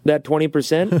 Yeah. That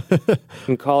 20%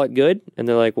 and call it good? And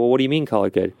they're like, well, what do you mean call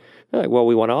it good? They're like, well,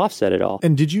 we want to offset it all.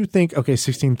 And did you think, okay,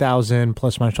 16,000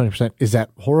 plus minus 20%, is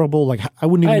that horrible? Like, I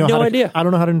wouldn't even know how to, I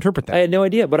don't know how to interpret that. I had no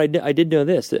idea, but I did know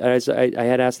this. I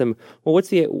had asked them, well,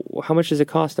 how much does it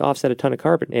cost to offset a ton of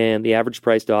carbon? And the average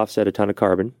price to offset a ton of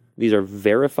carbon, these are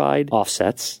verified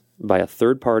offsets by a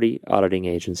third-party auditing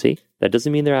agency. That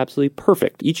doesn't mean they're absolutely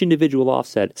perfect. Each individual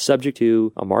offset subject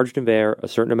to a margin of error, a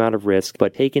certain amount of risk,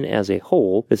 but taken as a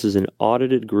whole, this is an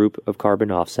audited group of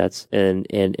carbon offsets, and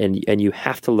you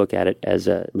have to look at it as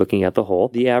looking at the whole.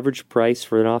 The average price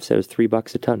for an offset is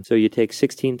 $3 a ton. So you take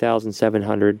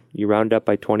 16,700, you round up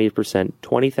by 20%,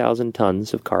 20,000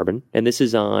 tons of carbon, and this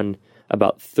is on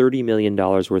about $30 million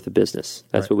worth of business.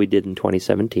 That's what we did in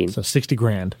 2017. So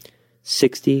 $60,000.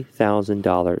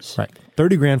 $60,000. Right.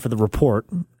 $30,000 for the report.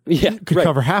 Yeah. Could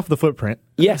cover half the footprint.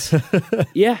 Yes.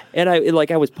 Yeah. And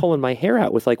I was pulling my hair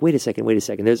out with like, wait a second.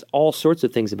 There's all sorts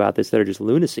of things about this that are just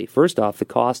lunacy. First off, the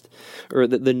cost or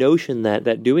the notion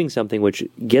that doing something which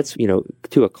gets,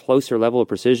 to a closer level of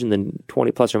precision than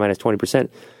 20 plus or minus 20%,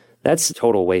 that's a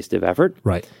total waste of effort.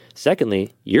 Right.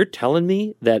 Secondly, you're telling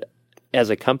me that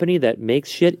as a company that makes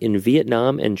shit in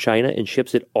Vietnam and China and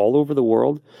ships it all over the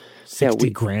world,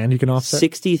 $60,000 you can offset?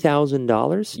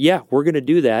 $60,000? Yeah, we're going to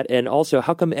do that. And also,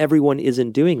 how come everyone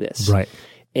isn't doing this? Right.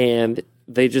 And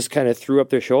they just kind of threw up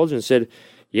their shoulders and said,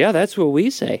 yeah, that's what we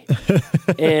say.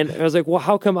 And I was like, well,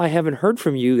 how come I haven't heard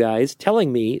from you guys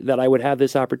telling me that I would have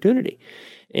this opportunity?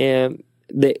 And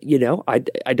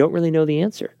I don't really know the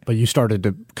answer. But you started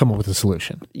to come up with a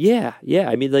solution. Yeah.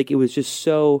 I mean, it was just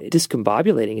so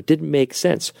discombobulating. It didn't make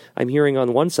sense. I'm hearing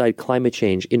on one side, climate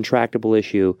change, intractable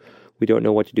issue, we don't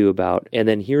know what to do about. And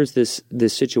then here's this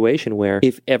situation where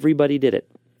if everybody did it,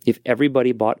 if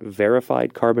everybody bought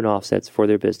verified carbon offsets for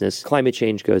their business, climate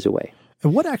change goes away.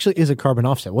 And what actually is a carbon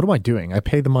offset? What am I doing? I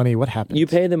pay the money. What happens? You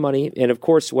pay the money. And of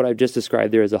course, what I've just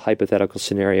described there is a hypothetical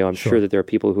scenario. I'm sure that there are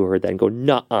people who heard that and go,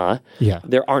 nuh-uh. Yeah.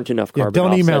 There aren't enough carbon don't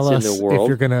offsets email us in the world. if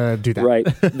you're going to do that. Right.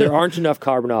 There aren't enough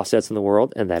carbon offsets in the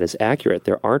world. And that is accurate.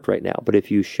 There aren't right now. But if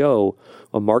you show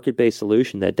a market-based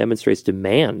solution that demonstrates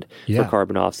demand for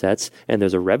carbon offsets and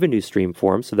there's a revenue stream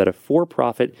for them so that a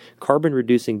for-profit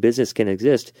carbon-reducing business can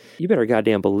exist, you better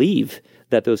goddamn believe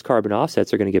that those carbon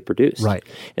offsets are going to get produced. Right.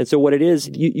 And so what it is,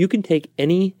 you can take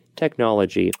any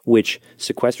technology which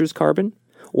sequesters carbon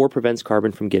or prevents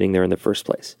carbon from getting there in the first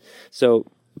place. So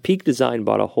Peak Design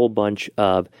bought a whole bunch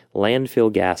of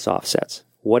landfill gas offsets.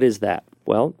 What is that?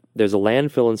 Well, there's a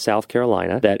landfill in South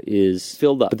Carolina that is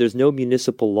filled up, but there's no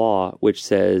municipal law which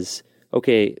says,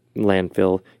 okay,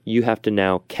 landfill, you have to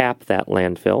now cap that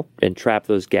landfill and trap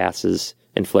those gases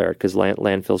and flare it, because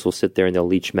landfills will sit there and they'll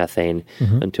leach methane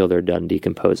until they're done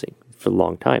decomposing for a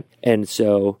long time. And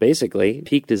so basically,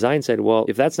 Peak Design said, well,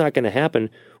 if that's not going to happen,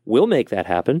 we'll make that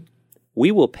happen.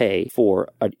 We will pay for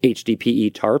an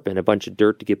HDPE tarp and a bunch of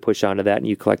dirt to get pushed onto that, and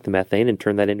you collect the methane and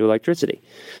turn that into electricity.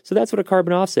 So that's what a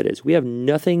carbon offset is. We have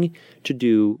nothing to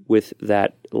do with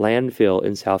that landfill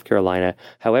in South Carolina.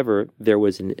 However, there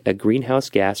was a greenhouse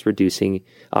gas reducing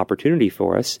opportunity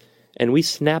for us, and we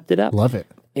snapped it up. Love it.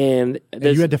 And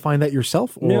you had to find that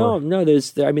yourself? Or? No.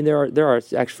 There are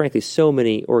actually, frankly, so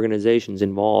many organizations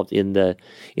involved in the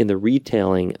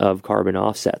retailing of carbon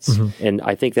offsets, and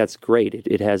I think that's great.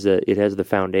 It has the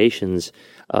foundations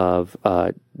of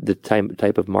the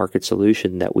type of market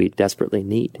solution that we desperately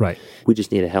need. Right. We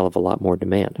just need a hell of a lot more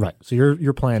demand. Right. So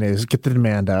your plan is get the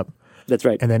demand up. That's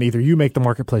right. And then either you make the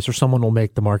marketplace or someone will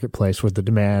make the marketplace with the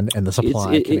demand and the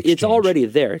supply. It's already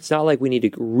there. It's not like we need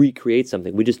to recreate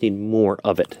something. We just need more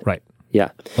of it. Right. Yeah.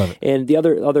 Love it. And the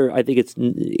other, I think it's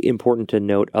important to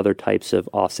note other types of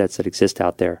offsets that exist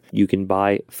out there. You can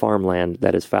buy farmland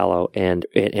that is fallow and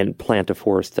plant a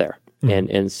forest there.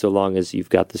 And so long as you've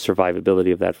got the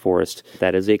survivability of that forest,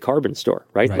 that is a carbon store,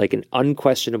 right? Like an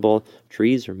unquestionable,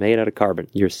 trees are made out of carbon.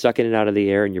 You're sucking it out of the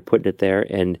air and you're putting it there,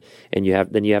 and you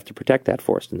have to protect that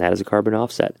forest, and that is a carbon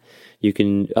offset. You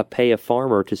can pay a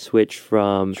farmer to switch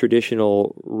from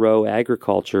traditional row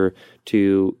agriculture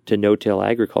to no-till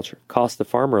agriculture. Cost the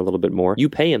farmer a little bit more. You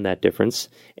pay him that difference,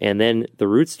 and then the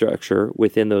root structure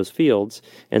within those fields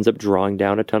ends up drawing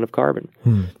down a ton of carbon.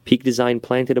 Peak Design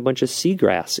planted a bunch of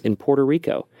seagrass in Puerto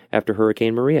Rico after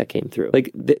Hurricane Maria came through. Like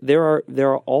there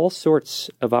are all sorts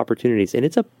of opportunities, and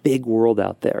it's a big world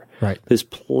out there. Right. There's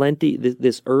plenty.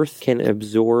 This earth can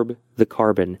absorb the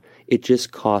carbon. It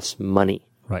just costs money.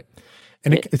 Right.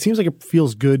 And it seems like it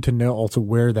feels good to know also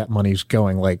where that money's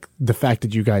going. Like the fact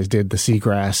that you guys did the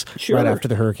seagrass right after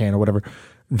the hurricane or whatever,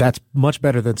 that's much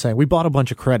better than saying we bought a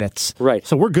bunch of credits. Right.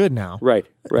 So we're good now. Right.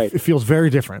 It feels very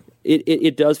different.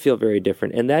 It does feel very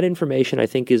different. And that information, I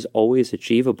think, is always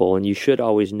achievable. And you should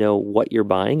always know what you're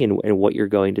buying and what you're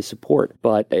going to support.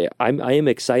 But I am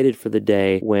excited for the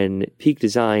day when Peak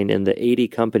Design and the 80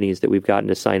 companies that we've gotten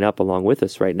to sign up along with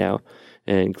us right now,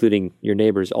 including your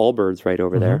neighbors, Allbirds, right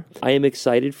over there. I am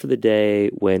excited for the day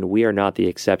when we are not the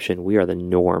exception, we are the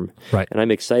norm. Right. And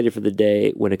I'm excited for the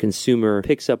day when a consumer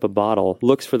picks up a bottle,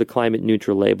 looks for the climate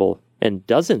neutral label, and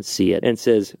doesn't see it and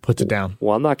says, puts it down.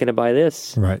 Well, I'm not going to buy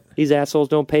this. Right. These assholes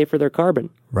don't pay for their carbon.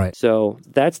 Right. So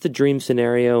that's the dream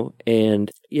scenario. And,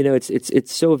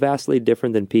 it's so vastly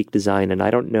different than Peak Design. And I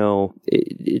don't know,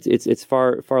 it's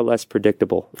far less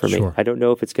predictable for me. Sure. I don't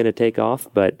know if it's going to take off,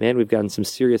 but man, we've gotten some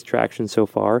serious traction so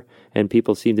far, and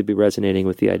people seem to be resonating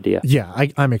with the idea. Yeah,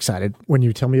 I'm excited when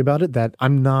you tell me about it, that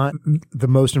I'm not the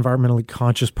most environmentally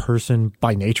conscious person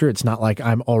by nature. It's not like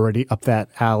I'm already up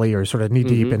that alley or sort of knee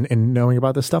deep in knowing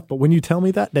about this stuff. But when you tell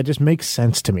me that just makes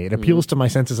sense to me. It appeals to my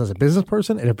senses as a business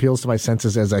person. It appeals to my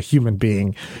senses as a human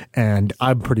being. And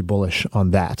I'm pretty bullish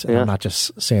on that. And I'm not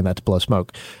just saying that to blow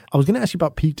smoke. I was going to ask you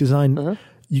about Peak Design.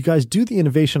 You guys do the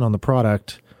innovation on the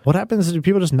product. What happens is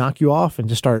people just knock you off and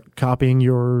just start copying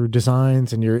your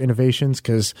designs and your innovations?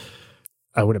 Because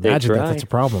I would imagine that's a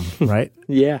problem, right?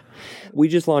 Yeah. We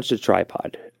just launched a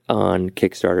tripod on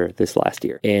Kickstarter this last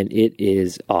year, and it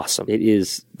is awesome. It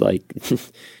is like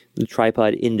the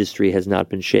tripod industry has not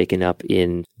been shaken up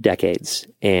in decades,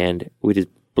 and we just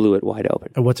blew it wide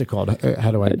open. What's it called?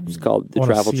 How do I? It's called the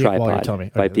Travel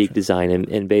Tripod by Peak Design.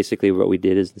 And basically what we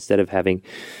did is, instead of having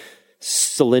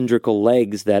cylindrical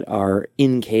legs that are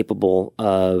incapable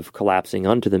of collapsing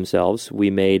onto themselves, we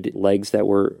made legs that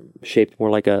were shaped more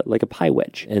like a pie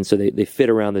wedge. And so they fit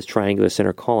around this triangular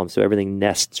center column, so everything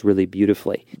nests really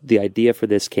beautifully. The idea for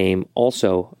this came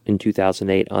also in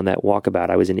 2008 on that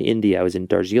walkabout. I was in India. I was in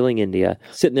Darjeeling, India,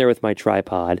 sitting there with my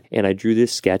tripod, and I drew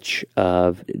this sketch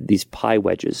of these pie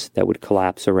wedges that would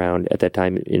collapse around. At that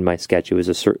time in my sketch, it was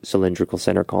a cylindrical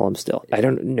center column still.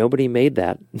 Nobody made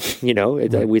that.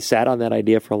 We sat on that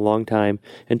idea for a long time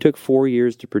and took 4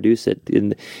 years to produce it.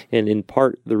 And in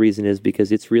part, the reason is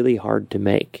because it's really hard to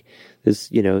make. There's,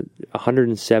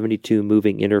 172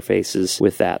 moving interfaces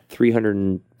with that,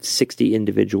 360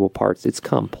 individual parts. It's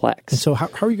complex. And so how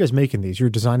are you guys making these? You're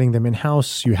designing them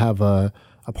in-house? You have a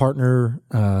partner?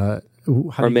 Our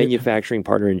manufacturing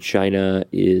partner in China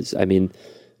is,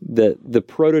 the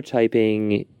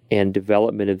prototyping and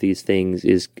development of these things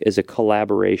is a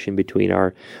collaboration between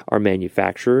our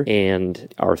manufacturer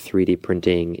and our 3D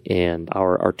printing and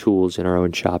our tools in our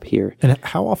own shop here. And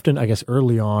how often, I guess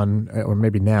early on, or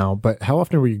maybe now, but how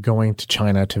often were you going to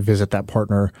China to visit that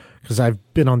partner? Because I've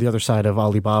been on the other side of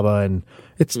Alibaba, and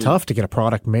it's tough to get a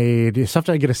product made. It's tough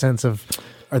to get a sense of,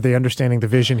 are they understanding the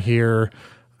vision here?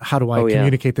 How do I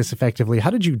communicate this effectively?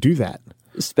 How did you do that?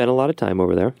 Spent a lot of time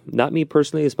over there. Not me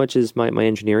personally as much as my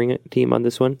engineering team on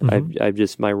this one. I've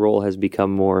just, my role has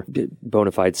become more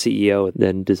bona fide CEO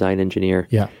than design engineer.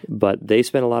 Yeah. But they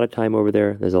spent a lot of time over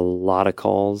there. There's a lot of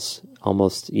calls.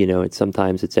 Almost,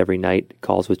 sometimes it's every night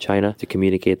calls with China to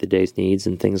communicate the day's needs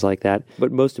and things like that.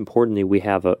 But most importantly, we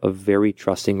have a very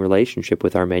trusting relationship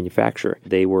with our manufacturer.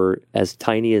 They were as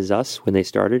tiny as us when they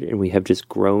started, and we have just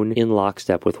grown in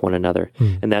lockstep with one another.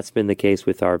 And that's been the case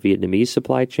with our Vietnamese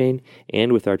supply chain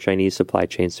and with our Chinese supply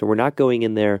chain. So we're not going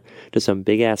in there to some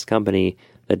big-ass company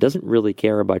that doesn't really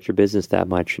care about your business that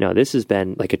much. No, this has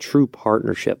been like a true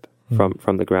partnership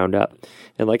from the ground up.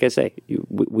 And like I say,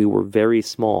 we were very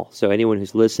small. So anyone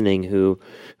who's listening who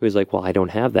is like, well, I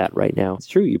don't have that right now. It's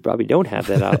true. You probably don't have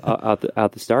that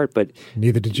out the start, but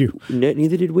neither did you.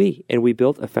 Neither did we. And we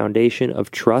built a foundation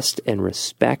of trust and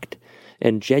respect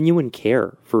and genuine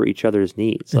care for each other's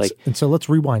needs. And so let's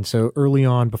rewind. So early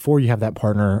on, before you have that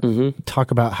partner,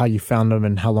 talk about how you found them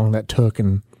and how long that took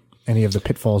and any of the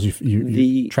pitfalls,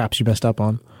 traps you messed up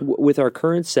on. with our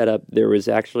current setup, there was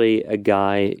actually a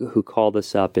guy who called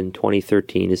us up in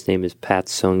 2013. His name is Pat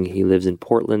Sung. He lives in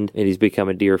Portland, and he's become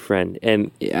a dear friend. And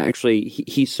actually,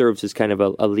 he serves as kind of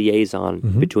a liaison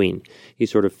between. He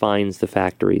sort of finds the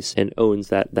factories and owns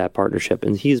that partnership.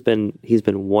 And he's been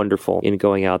wonderful in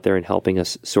going out there and helping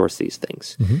us source these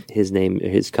things.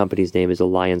 His company's name is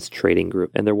Alliance Trading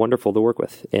Group, and they're wonderful to work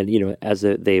with. And as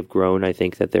they've grown, I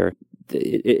think that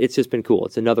it's just been cool.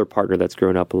 It's another partner that's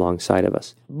grown up alongside of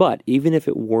us. But even if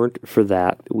it weren't for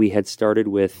that, we had started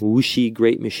with Wuxi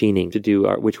Great Machining to do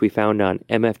which we found on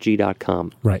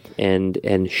mfg.com. Right. And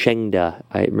Shengda,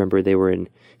 I remember they were in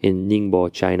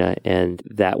Ningbo, China, and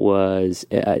that was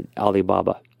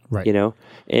Alibaba. Right.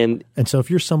 And so if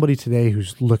you're somebody today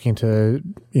who's looking to,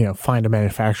 find a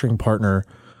manufacturing partner,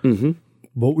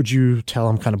 what would you tell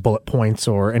them, kind of bullet points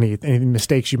or any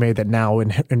mistakes you made that now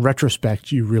in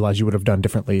retrospect you realize you would have done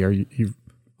differently, or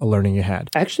a learning you had?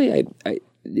 Actually,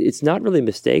 it's not really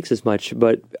mistakes as much,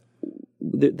 but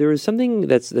there is something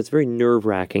that's very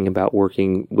nerve-wracking about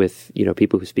working with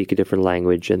people who speak a different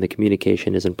language, and the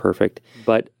communication isn't perfect.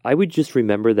 But I would just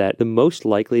remember that the most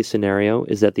likely scenario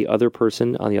is that the other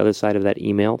person on the other side of that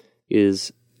email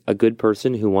is a good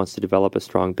person who wants to develop a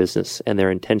strong business, and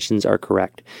their intentions are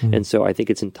correct. And so I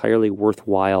think it's entirely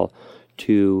worthwhile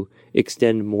to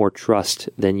extend more trust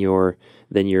than your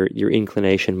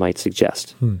inclination might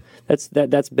suggest.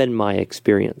 That's been my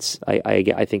experience.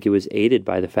 I think it was aided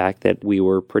by the fact that we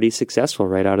were pretty successful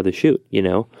right out of the chute.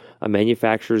 A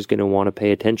manufacturer is going to want to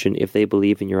pay attention if they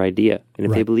believe in your idea, and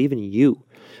if they believe in you.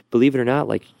 Believe it or not,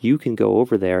 you can go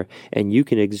over there and you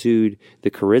can exude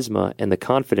the charisma and the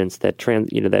confidence that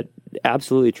that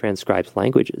absolutely transcribes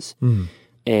languages.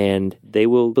 And they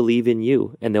will believe in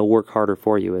you, and they'll work harder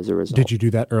for you as a result. Did you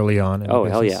do that early on? Oh,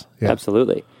 hell yeah.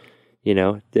 Absolutely.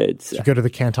 Did you go to the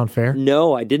Canton Fair?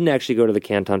 No, I didn't actually go to the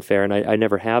Canton Fair, and I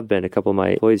never have been. A couple of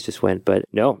my employees just went, but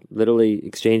no, literally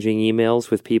exchanging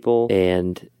emails with people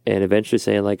and eventually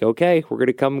saying okay, we're going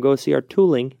to come go see our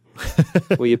tooling.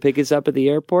 Will you pick us up at the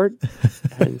airport?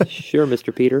 And, sure,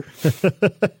 Mr. Peter.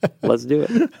 Let's do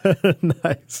it.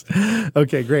 Nice.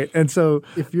 Okay, great. And so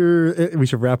we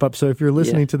should wrap up. So if you're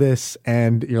listening to this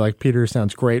and you're like, Peter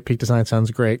sounds great, Peak Design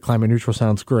sounds great, Climate Neutral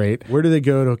sounds great, where do they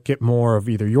go to get more of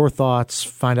either your thoughts,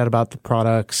 find out about the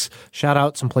products, shout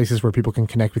out some places where people can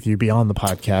connect with you beyond the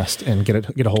podcast and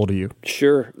get a hold of you?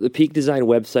 Sure. The Peak Design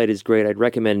website is great. I'd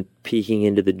recommend peeking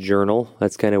into the journal.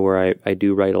 That's kind of where I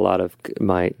do write a lot of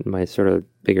my sort of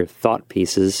bigger thought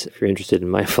pieces. If you're interested in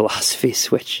my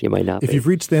philosophies, which you might not be. If you've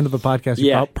reached the end of the podcast,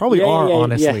 you probably are,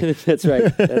 honestly. Yeah, that's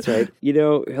right. That's right.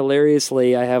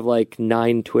 Hilariously, I have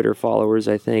 9 Twitter followers,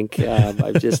 I think.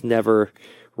 I've just never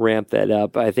ramp that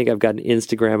up. I think I've got an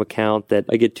Instagram account that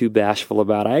I get too bashful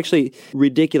about. I actually,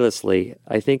 ridiculously,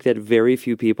 I think that very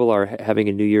few people are having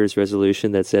a New Year's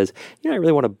resolution that says, I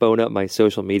really want to bone up my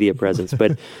social media presence.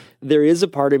 But there is a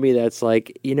part of me that's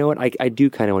like, you know what, I do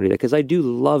kind of want to do that, because I do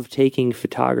love taking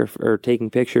taking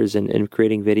pictures and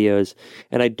creating videos,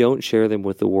 and I don't share them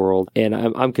with the world. And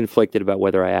I'm conflicted about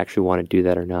whether I actually want to do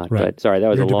that or not. Right. But sorry, that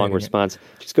was a long response.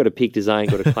 Just go to Peak Design,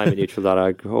 go to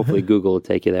climateneutral.org. Hopefully Google will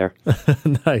take you there.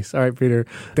 Nice. All right, Peter.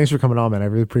 Thanks for coming on, man. I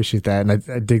really appreciate that. And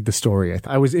I dig the story.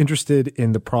 I was interested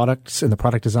in the products and the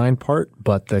product design part,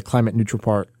 but the climate neutral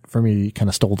part for me kind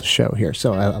of stole the show here.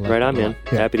 So I like right on, man.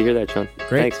 Yeah. Happy to hear that, Sean.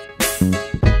 Great. Thanks.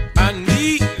 I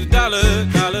need a dollar,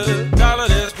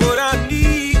 that's what I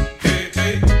need. Hey,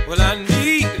 hey. Well, I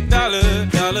need a dollar,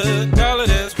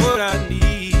 that's what I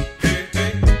need. Hey,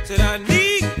 hey. Said I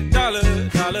need a dollar,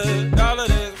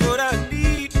 that's what I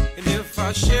need. And if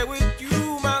I share with you